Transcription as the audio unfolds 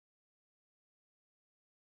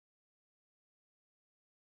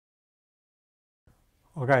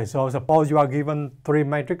Okay, so suppose you are given three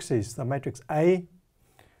matrices, the matrix A,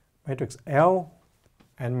 matrix L,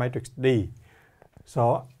 and matrix D.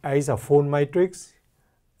 So A is a full matrix,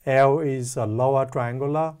 L is a lower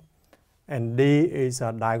triangular, and D is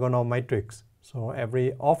a diagonal matrix. So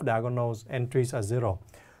every off diagonals entries are 0.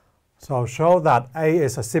 So show that A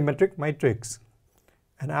is a symmetric matrix.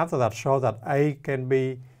 And after that, show that A can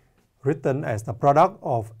be written as the product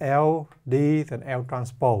of L, D, and L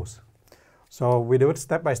transpose. So we do it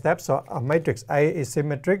step by step. So a matrix A is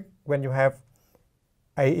symmetric when you have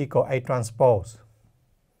A equal A transpose.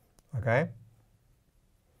 Okay?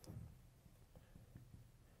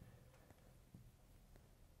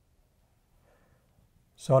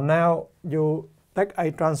 So now you take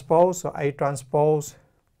A transpose. So A transpose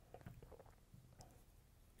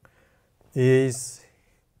is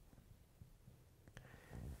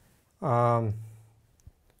you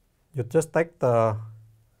just take the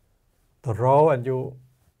row and you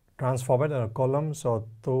transform it in a column. So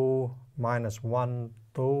 2 minus 1,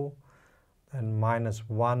 2, then minus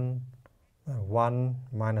 1, then 1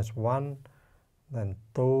 minus 1, then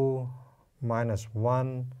 2 minus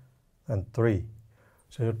 1, then 3.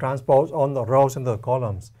 So you transpose all the rows into the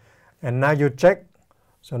columns. And now you check.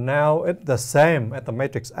 So now it's the same at the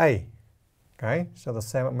matrix A. Okay, so the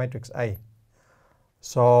same at matrix A.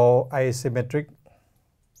 So A is symmetric.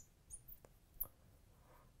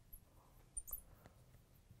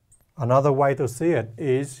 Another way to see it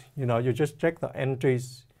is, you just check the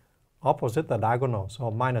entries opposite the diagonal. So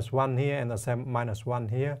minus 1 here and the same minus 1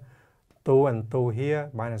 here. 2 and 2 here,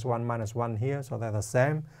 minus 1 here. So they're the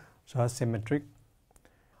same. So it's symmetric.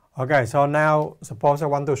 Okay, so now suppose I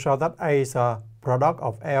want to show that A is a product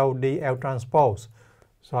of L, D, L transpose.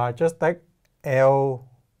 So I just take L,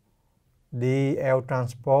 D, L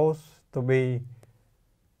transpose to be,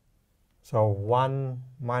 so 1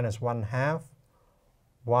 minus 1 half,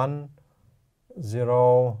 1,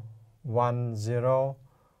 0, 1, 0,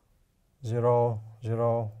 0,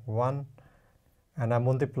 0, 1. And I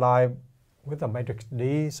multiply with the matrix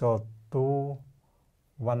D, so 2,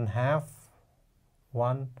 1 half,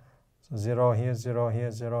 1, so 0 here, 0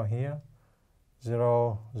 here, 0 here,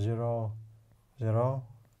 0, 0, 0.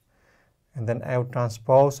 And then L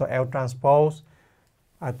transpose. So L transpose,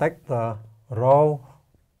 I take the row,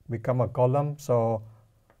 become a column. So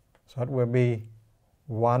it will be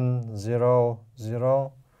 1, 0,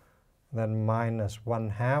 0, then minus 1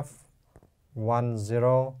 half, 1,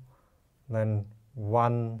 0, then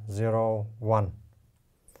 1, 0, 1.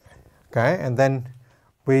 Okay, and then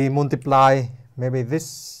we multiply maybe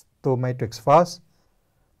this two matrix first.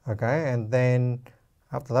 Okay, and then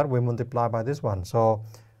after that we multiply by this one. So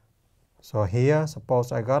here,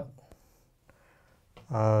 suppose I got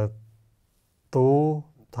 2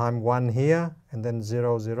 times 1 here, and then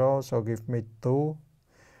 0, 0, so give me 2.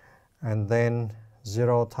 And then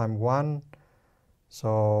 0 times 1,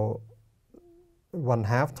 so 1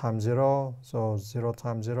 half times 0, so 0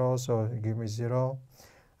 times 0, so give me 0.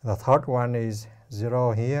 The third one is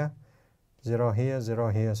 0 here, 0 here, 0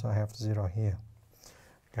 here, so I have 0 here.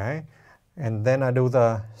 Okay, and then I do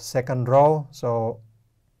the second row, so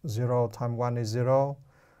 0 times 1 is 0,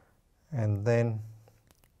 and then,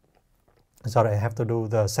 sorry, I have to do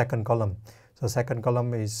the second column. So second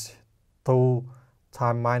column is 2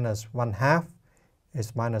 times minus 1 half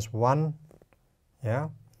is minus 1, yeah,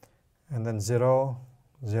 and then 0,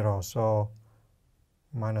 0, so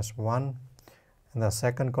minus 1. And the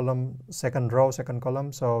second column, second row, second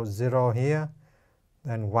column, so 0 here,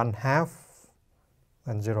 then 1 half,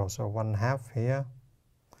 then 0, so 1 half here.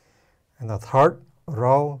 And the third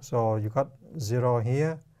row, so you got 0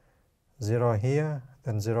 here, 0 here,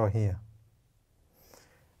 then 0 here.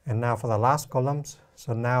 And now for the last columns,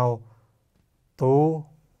 so now 2,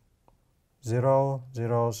 0,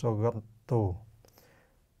 0, so we got 2.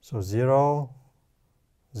 So 0,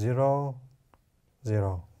 0,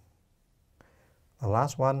 0. The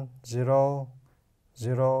last one, 0,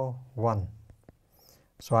 0, 1.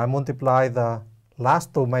 So I multiply the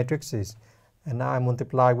last two matrices, and now I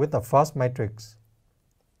multiply with the first matrix.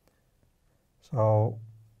 So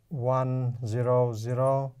 1, 0,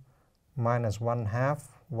 0, minus 1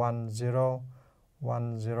 half, 1, 0,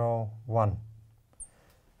 1, 0, 1.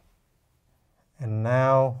 And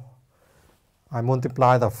now I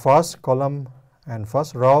multiply the first column and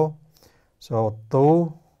first row. So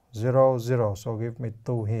 2, 0, 0, so give me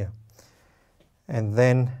 2 here. And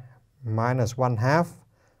then minus 1 half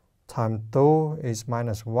times 2 is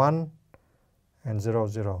minus 1 and 0,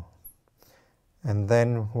 0. And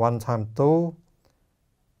then 1 times 2,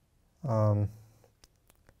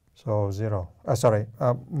 so 0.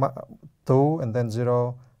 2 and then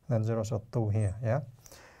 0, so 2 here, yeah.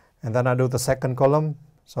 And then I do the second column,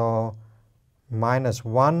 so minus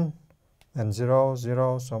 1, then 0,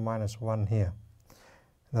 0, so minus 1 here.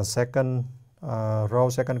 The second row,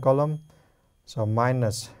 second column, so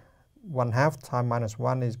minus 1/2 times minus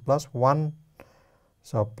 1 is plus 1,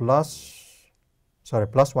 so plus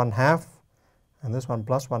 1/2, and this one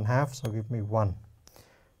plus 1/2, so give me 1.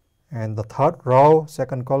 And the third row,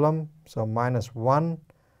 second column, so minus 1,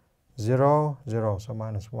 0, 0, so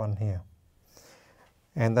minus 1 here.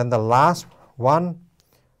 And then the last one,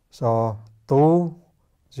 so 2,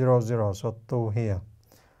 0, 0, so 2 here.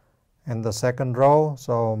 And the second row,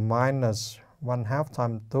 so minus 1/2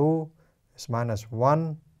 times 2 is minus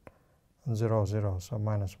 1, 0, 0, so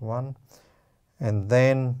minus 1. And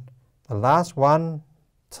then the last one,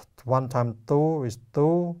 1 times 2 is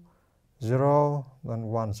 2, 0,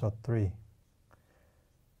 then 1, so 3.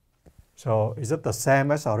 So is it the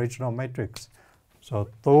same as original matrix? So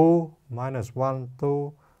 2 minus 1,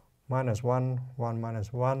 2 minus 1, 1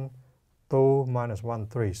 minus 1, 2 minus 1,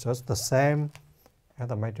 3. So it's the same as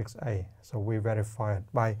the matrix A. So we verify it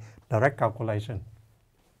by direct calculation.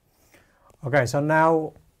 Okay, so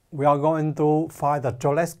now we are going to find the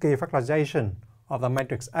Cholesky factorization of the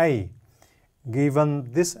matrix A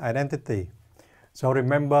given this identity. So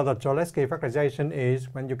remember, the Cholesky factorization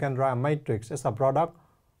is when you can write a matrix as a product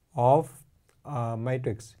of a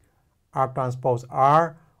matrix R transpose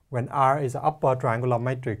R when R is an upper triangular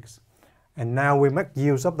matrix. And now we make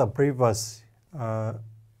use of the previous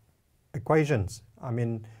equations. I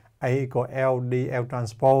mean A equal L D L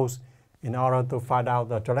transpose in order to find out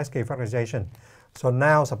the Cholesky factorization. So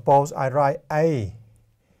now suppose I write A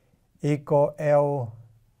equal L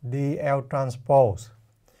D L transpose.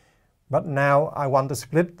 But now I want to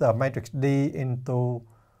split the matrix D into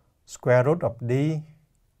square root of D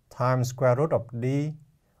times square root of D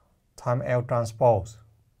times L transpose.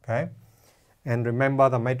 Okay? And remember,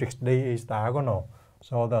 the matrix D is diagonal.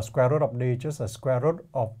 So the square root of D is just a square root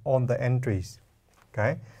of all the entries.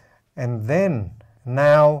 Okay? And then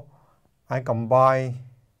now I combine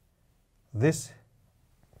this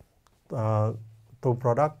two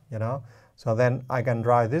product, So then I can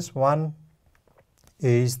write this one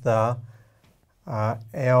is the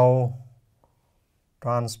L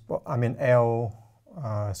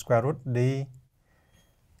square root D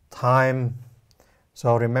time.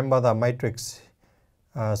 So remember the matrix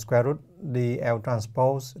square root D L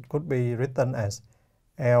transpose. It could be written as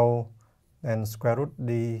L then square root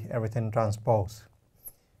D everything transpose.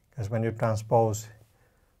 Because when you transpose,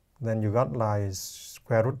 then you got like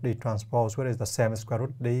square root D transpose, which is the same as square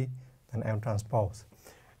root D and L transpose.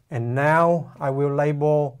 And now I will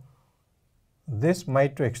label this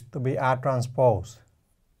matrix to be R transpose.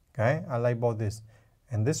 Okay, I label this,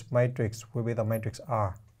 and this matrix will be the matrix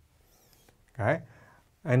R. Okay,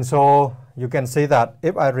 and so you can see that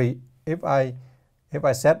if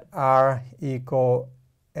I set R equal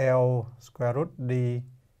L square root D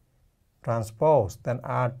transpose, then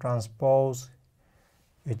R transpose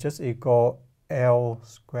is just equal L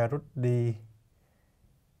square root D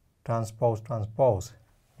transpose.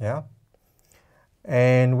 Yeah,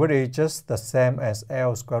 and what is just the same as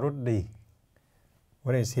L square root D.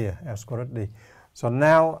 What is here? L square root D. So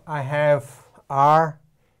now I have R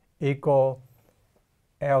equal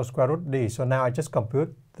L square root D. So now I just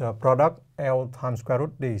compute the product L times square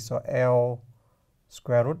root D. So L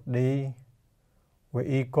square root D will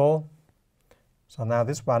equal. So now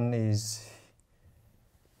this one is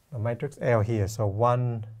the matrix L here. So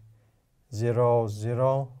 1, 0,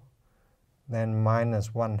 0. Then minus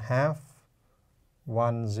 1/2,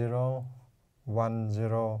 1, 0, 1,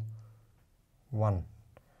 0, 1.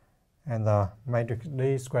 And the matrix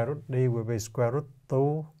D, square root D will be square root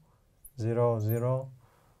 2, 0, 0.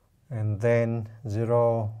 And then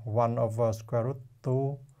 0, 1 over square root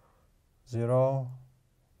 2, 0,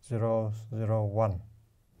 0, 0, 1.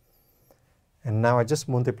 And now I just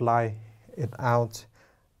multiply it out.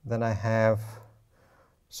 Then I have,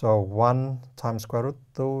 so 1 times square root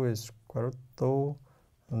 2 is square root 2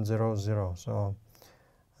 and 0, 0. So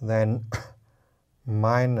then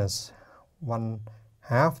minus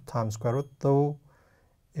 1/2 times square root 2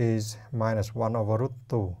 is minus 1 over root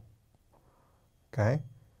 2. Okay,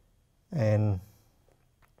 and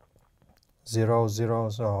 0, 0,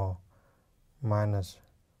 so minus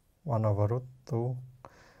 1 over root 2.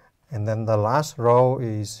 And then the last row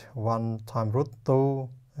is 1 times root 2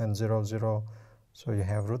 and 0, 0. So you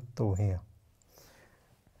have root 2 here.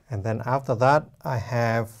 And then after that, I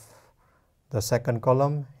have the second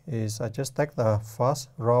column is I just take the first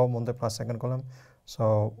row multiply second column.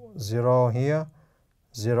 So 0 here,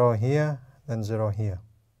 0 here, then 0 here.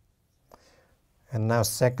 And now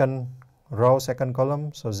second row, second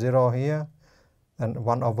column, so 0 here, and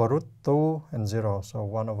 1 over root 2 and 0, so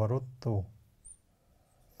 1 over root 2.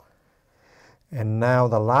 And now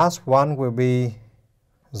the last one will be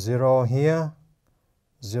 0 here,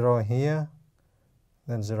 0 here,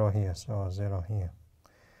 then 0 here, so 0 here.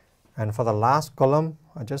 And for the last column,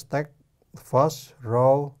 I just take the first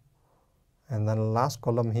row and then last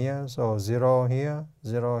column here, so 0 here,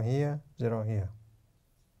 0 here, 0 here.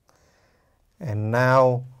 And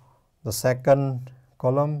now the second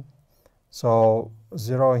column, so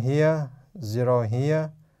 0 here, 0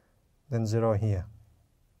 here, then 0 here.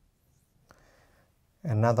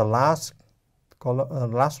 And now the last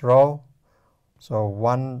column, last row, so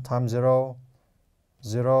 1 times 0,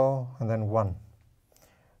 0, and then 1.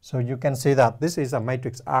 So you can see that this is a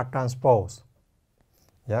matrix R transpose.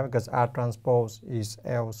 Yeah, because R transpose is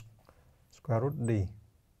L square root D.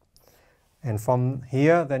 And from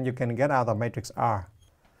here, then you can get out the matrix R.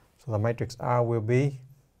 So the matrix R will be,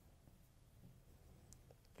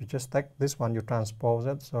 you just take this one, you transpose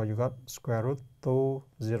it, so you got square root 2,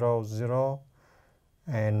 0, 0,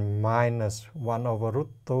 and minus 1 over root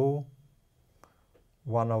 2,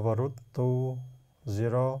 1 over root 2,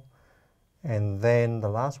 0, and then the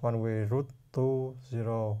last one will be root 2,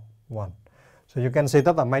 0, 1. So you can see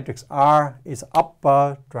that the matrix R is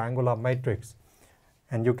upper triangular matrix.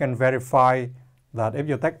 And you can verify that if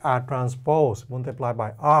you take R transpose multiplied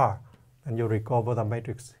by R, then you recover the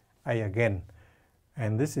matrix A again.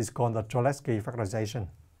 And this is called the Cholesky factorization.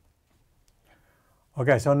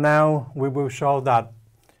 Okay, so now we will show that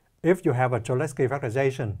if you have a Cholesky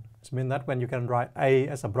factorization, it means that when you can write A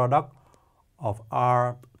as a product of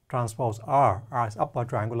R transpose R, R is upper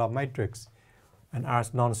triangular matrix, and R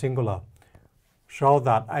is non-singular. Show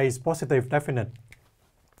that A is positive definite.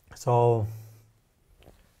 So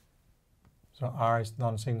R is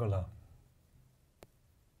non-singular.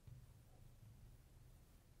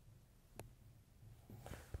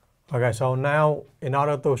 Okay, so now in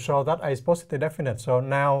order to show that A is positive definite, so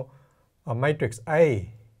now a matrix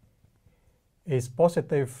A is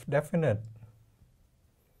positive definite.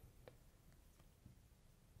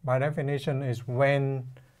 By definition is when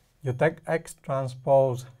you take X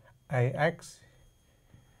transpose AX,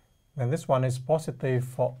 then this one is positive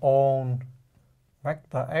for all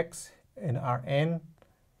vector X in Rn,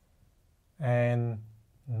 and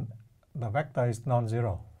the vector is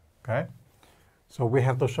non-zero. Okay, so we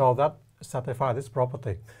have to show that satisfy this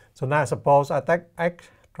property. So now suppose I take X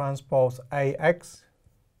transpose AX,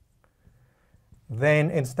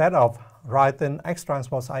 then instead of writing X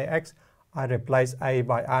transpose AX, I replace A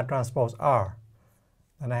by R transpose R.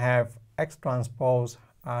 Then I have X transpose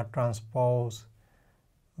R transpose,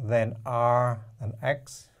 then R, then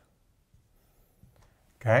X.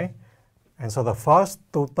 Okay. And so the first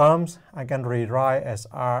two terms I can rewrite as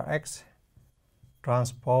Rx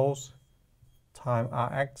transpose times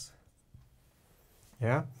Rx.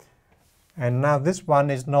 Yeah. And now this one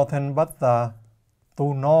is nothing but the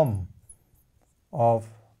two norm of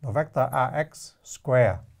the vector Rx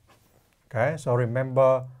square. Okay, so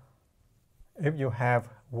remember, if you have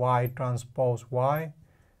Y transpose Y,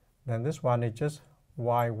 then this one is just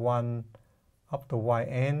Y1 up to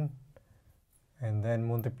Yn, and then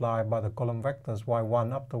multiply by the column vectors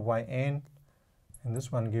Y1 up to Yn, and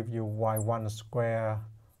this one gives you Y1 square,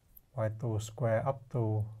 Y2 square up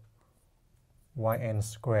to Yn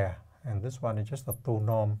square, and this one is just the two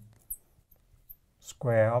norm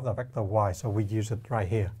square of the vector Y, so we use it right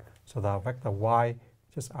here. So the vector Y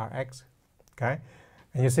just Rx. Okay,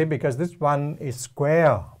 and you see, because this one is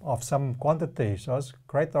square of some quantity, so it's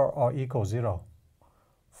greater or equal 0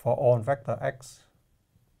 for all vector X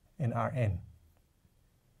in Rn.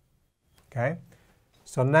 Okay,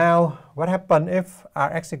 so now what happens if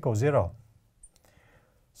Rx equals 0?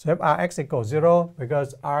 So if Rx equals 0,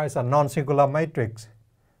 because R is a non-singular matrix,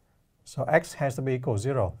 so X has to be equal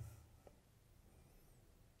 0.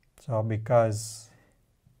 So because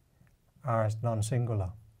R is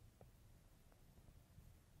non-singular.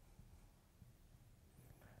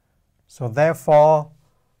 So therefore,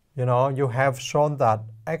 you have shown that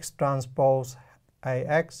X transpose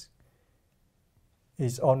AX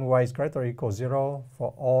is always greater or equal 0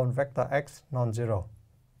 for all vector X non-zero.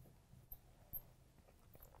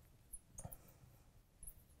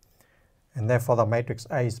 And therefore the matrix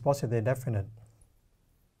A is positively definite.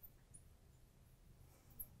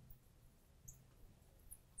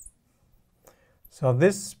 So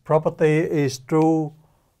this property is true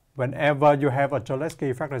whenever you have a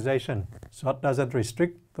Cholesky factorization. So it doesn't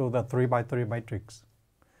restrict to the 3 by 3 matrix.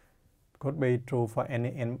 Could be true for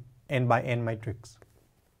any n by n matrix.